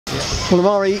Well,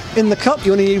 Amari, in the Cup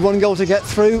you only need one goal to get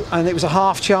through, and it was a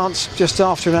half chance just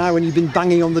after an hour, and you've been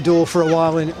banging on the door for a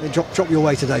while, and it dropped your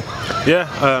way today. Yeah,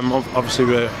 obviously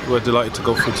we're delighted to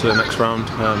go through to the next round.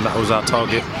 That was our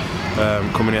target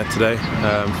coming here today.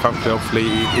 Thankfully, hopefully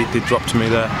it did drop to me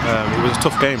there. It was a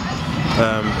tough game.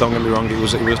 Don't get me wrong, it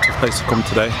was a tough place to come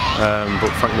today,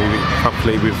 but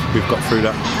thankfully we've got through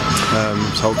that.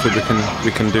 So hopefully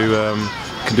we can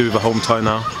do with a home tie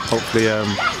now. Hopefully,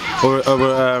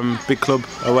 or big club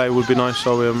away would be nice.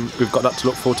 So we've got that to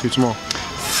look forward to tomorrow.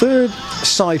 Third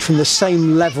side from the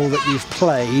same level that you've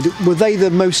played, were they the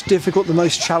most difficult, the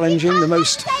most challenging, the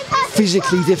most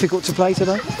physically difficult to play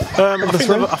today?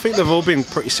 I think they've all been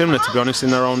pretty similar, to be honest,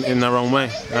 in their own way.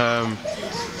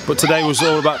 But today was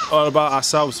all about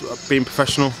ourselves, being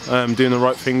professional, doing the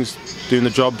right things, doing the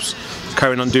jobs,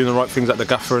 carrying on doing the right things that the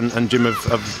gaffer and Jim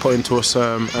have put into us,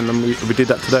 and we did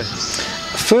that today.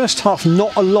 First half,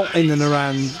 not a lot in and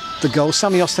around the goal.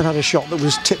 Sammy Austin had a shot that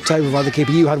was tipped over by the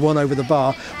keeper. You had one over the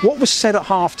bar. What was said at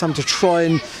half-time to try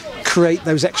and create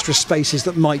those extra spaces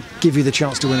that might give you the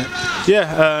chance to win it?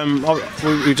 Yeah,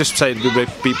 we just said we'd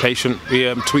be patient.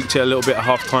 We tweaked it a little bit at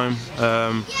half-time,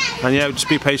 and yeah, just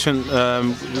be patient.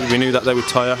 We knew that they would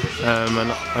tire,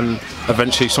 and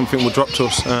eventually something would drop to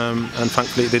us, and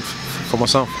thankfully it did for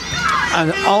myself.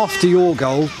 And after your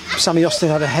goal, Sammy Austin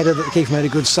had a header that the keeper made a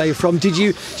good save from. Did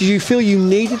you feel you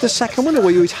needed the second one, or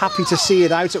were you happy to see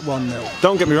it out at 1-0?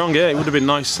 Don't get me wrong, yeah, it would have been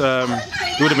nice.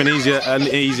 It would have been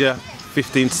easier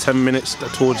 15 to 10 minutes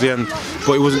towards the end,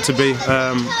 but it wasn't to be.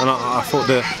 And I thought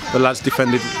the lads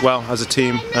defended well as a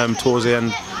team towards the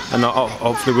end, and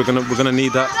hopefully we're gonna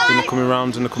need that in the coming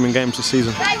rounds and the coming games this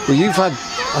season. Well, you've had,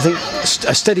 I think,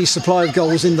 a steady supply of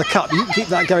goals in the Cup. You keep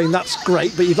that going, that's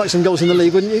great, but you'd like some goals in the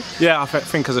league, wouldn't you? Yeah, I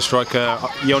think as a striker,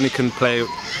 you only can play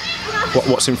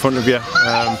what's in front of you,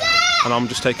 and I'm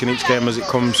just taking each game as it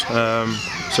comes.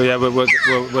 So yeah,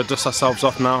 we'll dust ourselves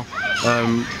off now.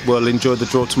 We'll enjoy the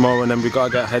draw tomorrow, and then we've got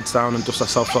to get our heads down and dust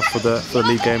ourselves off for the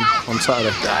league game on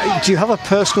Saturday. Do you have a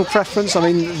personal preference?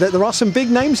 I mean, there are some big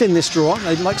names in this draw, aren't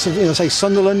they? Like some, say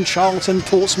Sunderland, Charlton,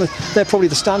 Portsmouth. They're probably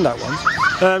the standout ones.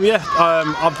 Yeah,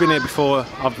 I've been here before.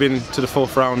 I've been to the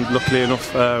fourth round, luckily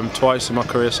enough, twice in my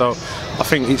career. So I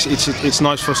think it's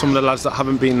nice for some of the lads that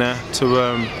haven't been there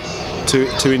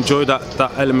to enjoy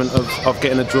that element of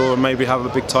getting a draw and maybe have a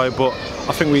big tie. But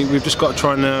I think we've just got to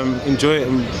try and enjoy it,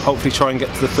 and hopefully try and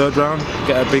get to the third round,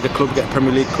 get a bigger club, get a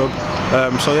Premier League club.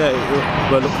 So yeah,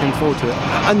 we're looking forward to it.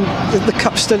 And the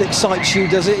Cup still excites you,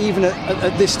 does it, even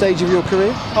at this stage of your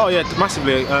career? Oh yeah,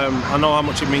 massively. I know how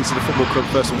much it means to the football club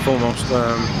first and foremost.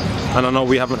 And I know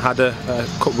we haven't had a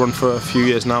cup run for a few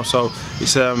years now, so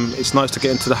it's nice to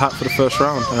get into the hat for the first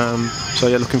round. So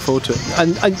yeah, looking forward to it.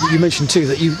 And you mentioned too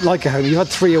that you like a home. You had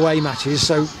 3 away matches,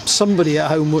 so somebody at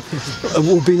home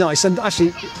will be nice. And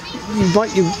actually,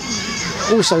 you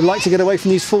also like to get away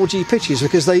from these 4G pitches,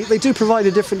 because they do provide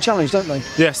a different challenge, don't they?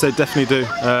 Yes, they definitely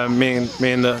do. Me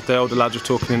and the older lads were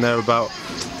talking in there about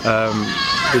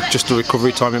just the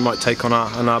recovery time it might take on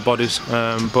our bodies,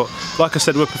 but like I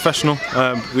said, we're professional.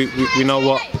 We know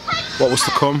what was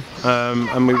to come,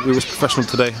 and we was professional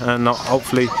today, and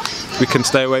hopefully we can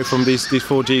stay away from these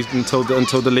 4Gs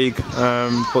until the league.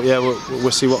 But yeah,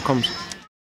 we'll see what comes.